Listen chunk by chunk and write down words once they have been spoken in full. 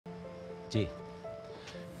Chị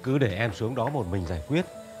cứ để em xuống đó một mình giải quyết,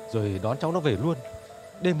 rồi đón cháu nó về luôn.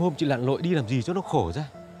 Đêm hôm chị lặn lội đi làm gì cho nó khổ ra.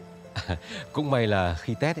 Cũng may là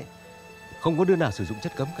khi test ấy, không có đứa nào sử dụng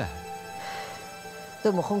chất cấm cả.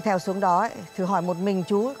 Tôi mà không theo xuống đó ấy, thử hỏi một mình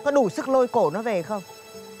chú có đủ sức lôi cổ nó về không?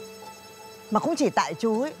 Mà cũng chỉ tại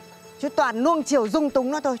chú ấy, chứ toàn nuông chiều dung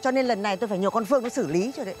túng nó thôi. Cho nên lần này tôi phải nhờ con Phương nó xử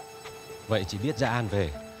lý cho đấy. Vậy chị biết Gia An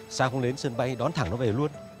về, sao không đến sân bay đón thẳng nó về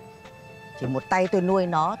luôn? Chỉ một tay tôi nuôi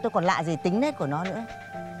nó, tôi còn lạ gì tính nết của nó nữa.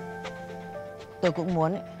 Tôi cũng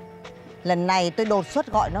muốn ấy, lần này tôi đột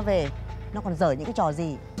xuất gọi nó về, nó còn dở những cái trò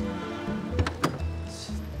gì.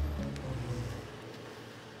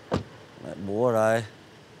 Mẹ bố ở đây.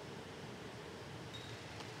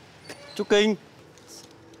 Chú Kinh,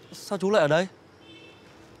 sao chú lại ở đây?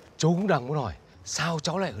 Chú cũng đang muốn hỏi, sao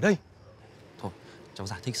cháu lại ở đây? Thôi, cháu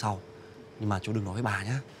giải thích sau. Nhưng mà chú đừng nói với bà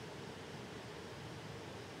nhá.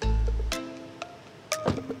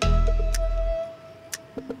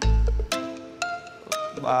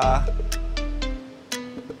 Bà.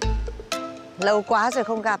 Lâu quá rồi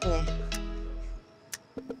không gặp nhỉ?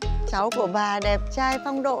 Cháu của bà đẹp trai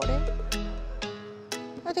phong độ đấy.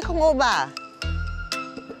 Nó thì không ô bà.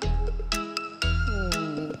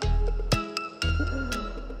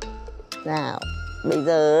 Nào, bây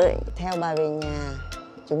giờ ấy, theo bà về nhà,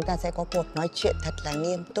 chúng ta sẽ có cuộc nói chuyện thật là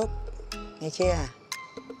nghiêm túc. Nghe chưa?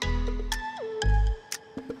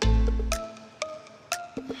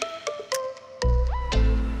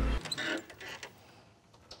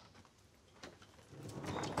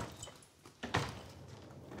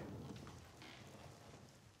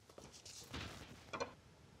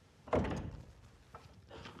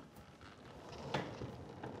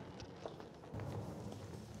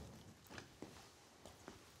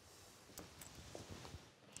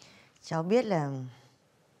 Cháu biết là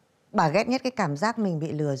bà ghét nhất cái cảm giác mình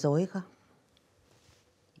bị lừa dối không?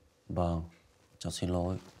 Vâng, cháu xin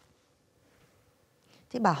lỗi.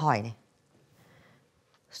 Thế bà hỏi này,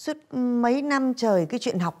 suốt mấy năm trời cái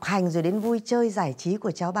chuyện học hành rồi đến vui chơi giải trí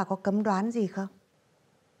của cháu bà có cấm đoán gì không?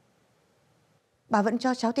 Bà vẫn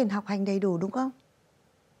cho cháu tiền học hành đầy đủ đúng không?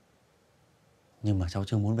 Nhưng mà cháu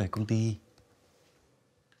chưa muốn về công ty.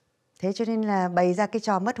 Thế cho nên là bày ra cái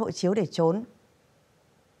trò mất hộ chiếu để trốn.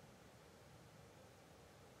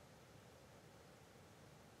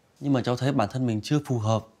 Nhưng mà cháu thấy bản thân mình chưa phù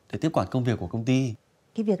hợp để tiếp quản công việc của công ty.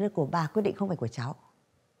 Cái việc đấy của bà quyết định không phải của cháu.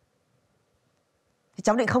 Thì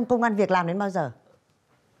cháu định không công ăn việc làm đến bao giờ?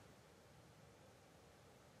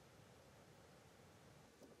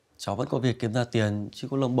 Cháu vẫn có việc kiếm ra tiền, chứ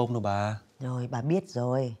có lông bông đâu bà. Rồi, bà biết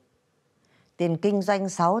rồi. Tiền kinh doanh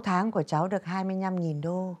 6 tháng của cháu được 25.000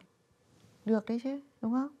 đô. Được đấy chứ,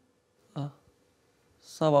 đúng không?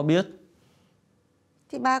 Sao bà biết?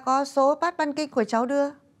 Thì bà có số phát ban kinh của cháu đưa.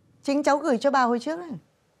 Chính cháu gửi cho bà hồi trước này.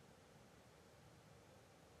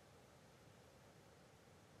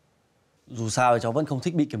 Dù sao thì cháu vẫn không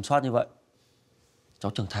thích bị kiểm soát như vậy.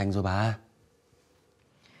 Cháu trưởng thành rồi bà.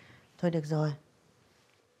 Thôi được rồi.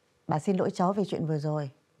 Bà xin lỗi cháu về chuyện vừa rồi.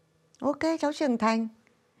 Ok, cháu trưởng thành.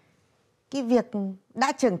 Cái việc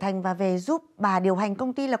đã trưởng thành và về giúp bà điều hành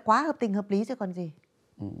công ty là quá hợp tình hợp lý rồi còn gì.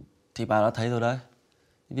 Thì bà đã thấy rồi đấy.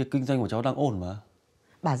 Cái việc kinh doanh của cháu đang ổn mà.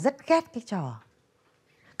 Bà rất ghét cái trò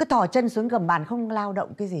cứ thò chân xuống gầm bàn không lao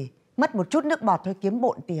động cái gì. Mất một chút nước bọt thôi kiếm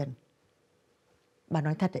bộn tiền. Bà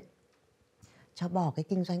nói thật đấy, cháu bỏ cái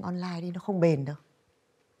kinh doanh online đi, nó không bền đâu.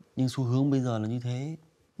 Nhưng xu hướng bây giờ là như thế.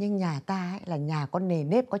 Nhưng nhà ta ấy là nhà có nề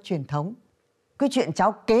nếp, có truyền thống. Cái chuyện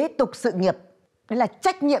cháu kế tục sự nghiệp, đấy là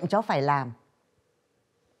trách nhiệm cháu phải làm.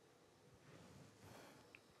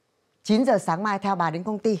 9 giờ sáng mai theo bà đến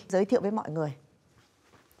công ty, giới thiệu với mọi người.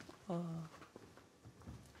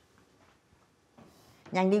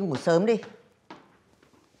 Nhanh đi ngủ sớm đi.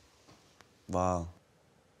 Vâng.